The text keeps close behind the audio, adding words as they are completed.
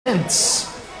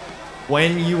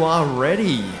when you are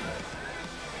ready.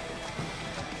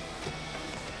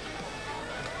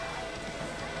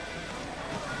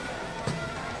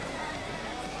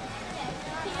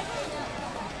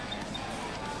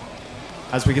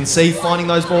 As we can see, finding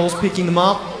those balls, picking them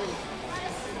up.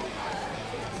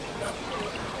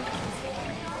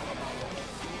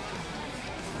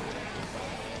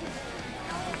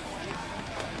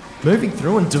 Moving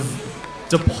through and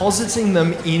depositing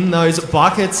them in those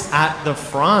buckets at the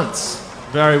front.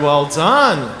 Very well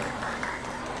done.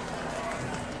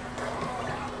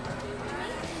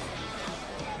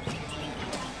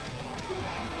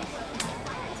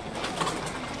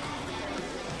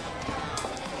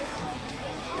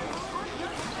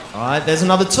 All right, there's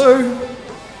another two.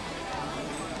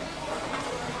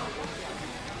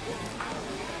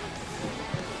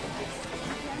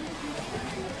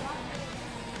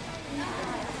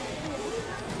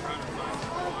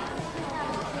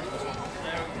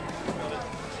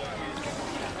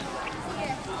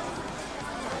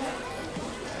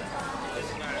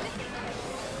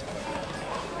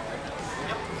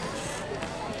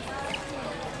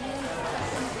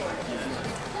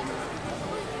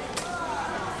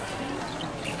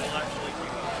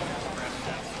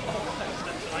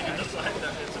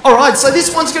 All right, so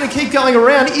this one's going to keep going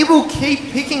around. It will keep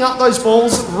picking up those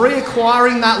balls,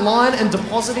 reacquiring that line and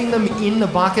depositing them in the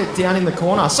bucket down in the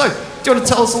corner. So, do you want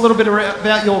to tell us a little bit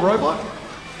about your robot?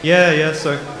 Yeah,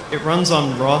 so it runs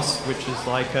on ROS, which is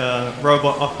like a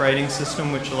robot operating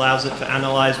system which allows it to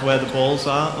analyze where the balls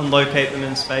are and locate them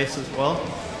in space as well.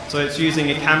 So it's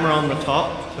using a camera on the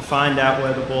top to find out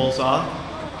where the balls are,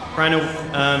 trying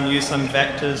to use some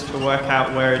vectors to work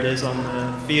out where it is on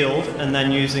the field, and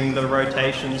then using the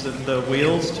rotations of the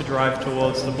wheels to drive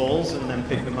towards the balls and then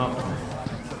pick them up.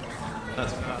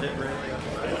 That's about it, really.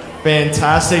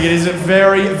 Fantastic. It is a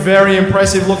very, very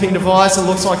impressive looking device. It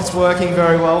looks like it's working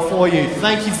very well for you.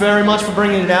 Thank you very much for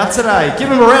bringing it out today. Give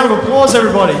him a round of applause,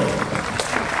 everybody.